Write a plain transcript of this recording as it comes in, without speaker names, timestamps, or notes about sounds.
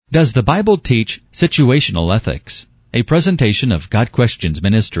Does the Bible teach situational ethics? A presentation of God Questions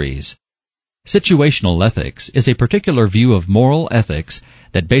Ministries. Situational ethics is a particular view of moral ethics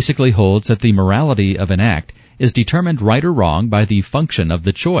that basically holds that the morality of an act is determined right or wrong by the function of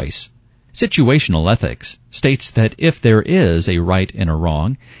the choice. Situational ethics states that if there is a right and a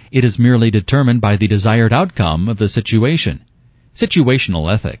wrong, it is merely determined by the desired outcome of the situation.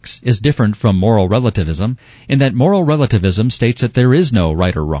 Situational ethics is different from moral relativism in that moral relativism states that there is no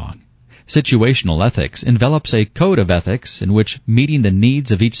right or wrong. Situational ethics envelops a code of ethics in which meeting the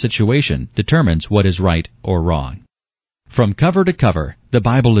needs of each situation determines what is right or wrong. From cover to cover, the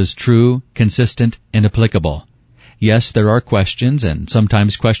Bible is true, consistent, and applicable. Yes, there are questions, and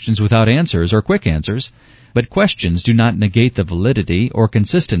sometimes questions without answers or quick answers, but questions do not negate the validity or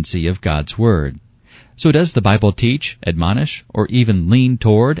consistency of God's Word. So does the Bible teach, admonish, or even lean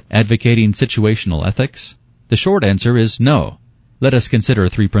toward advocating situational ethics? The short answer is no. Let us consider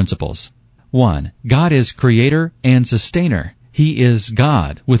 3 principles. 1. God is creator and sustainer. He is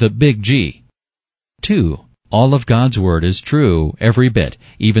God with a big G. 2. All of God's Word is true, every bit,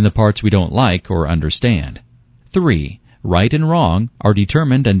 even the parts we don't like or understand. 3. Right and wrong are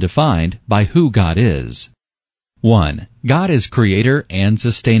determined and defined by who God is. 1. God is creator and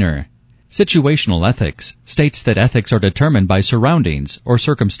sustainer. Situational ethics states that ethics are determined by surroundings or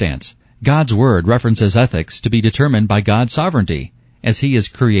circumstance. God's Word references ethics to be determined by God's sovereignty, as He is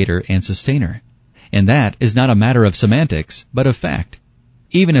creator and sustainer. And that is not a matter of semantics, but of fact.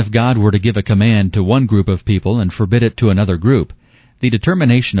 Even if God were to give a command to one group of people and forbid it to another group, the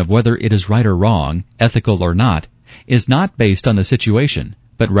determination of whether it is right or wrong, ethical or not, is not based on the situation,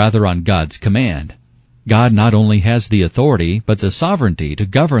 but rather on God's command. God not only has the authority, but the sovereignty to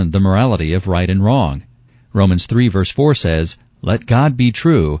govern the morality of right and wrong. Romans 3 verse 4 says, "Let God be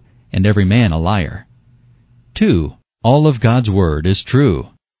true, and every man a liar." 2. All of God's Word is true.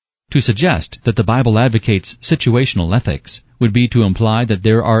 To suggest that the Bible advocates situational ethics would be to imply that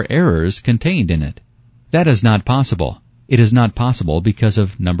there are errors contained in it. That is not possible. It is not possible because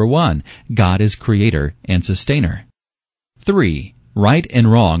of, number 1, God is creator and sustainer. 3. Right and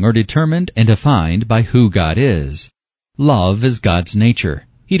wrong are determined and defined by who God is. Love is God's nature.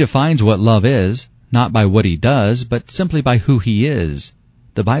 He defines what love is, not by what He does, but simply by who He is.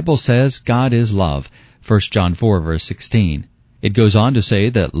 The Bible says God is love, 1 John 4 verse 16. It goes on to say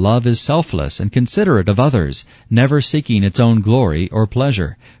that love is selfless and considerate of others, never seeking its own glory or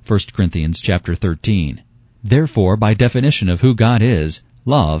pleasure, 1 Corinthians chapter 13. Therefore, by definition of who God is,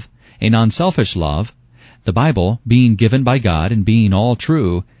 love, a non-selfish love, the Bible, being given by God and being all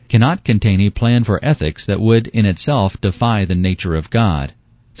true, cannot contain a plan for ethics that would in itself defy the nature of God.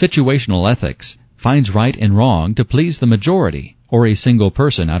 Situational ethics finds right and wrong to please the majority or a single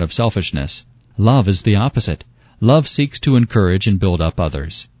person out of selfishness. Love is the opposite. Love seeks to encourage and build up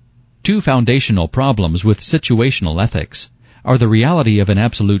others. 2 foundational problems with situational ethics are the reality of an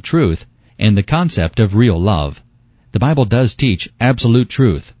absolute truth and the concept of real love. The Bible does teach absolute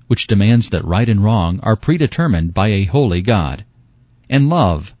truth, which demands that right and wrong are predetermined by a holy God. And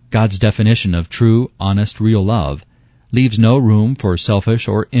love, God's definition of true, honest, real love, leaves no room for selfish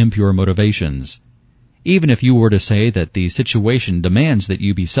or impure motivations. Even if you were to say that the situation demands that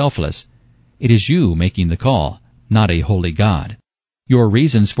you be selfless, it is you making the call, not a holy God. Your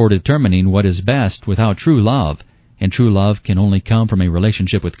reasons for determining what is best without true love, and true love can only come from a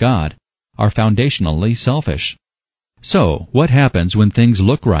relationship with God, are foundationally selfish. So, what happens when things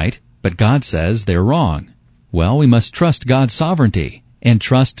look right, but God says they're wrong? Well, we must trust God's sovereignty, and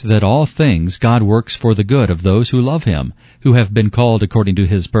trust that all things God works for the good of those who love Him, who have been called according to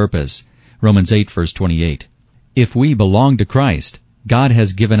His purpose. Romans 8 verse 28. If we belong to Christ, God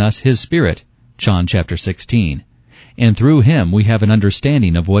has given us His Spirit, John chapter 16, and through Him we have an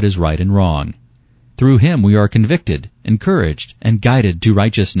understanding of what is right and wrong. Through Him we are convicted, encouraged, and guided to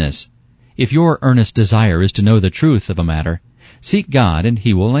righteousness. If your earnest desire is to know the truth of a matter, seek God and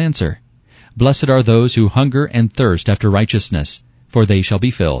He will answer. Blessed are those who hunger and thirst after righteousness, for they shall be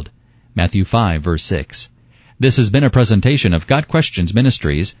filled. Matthew 5 verse 6. This has been a presentation of God Questions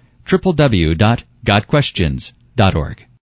Ministries, www.godquestions.org.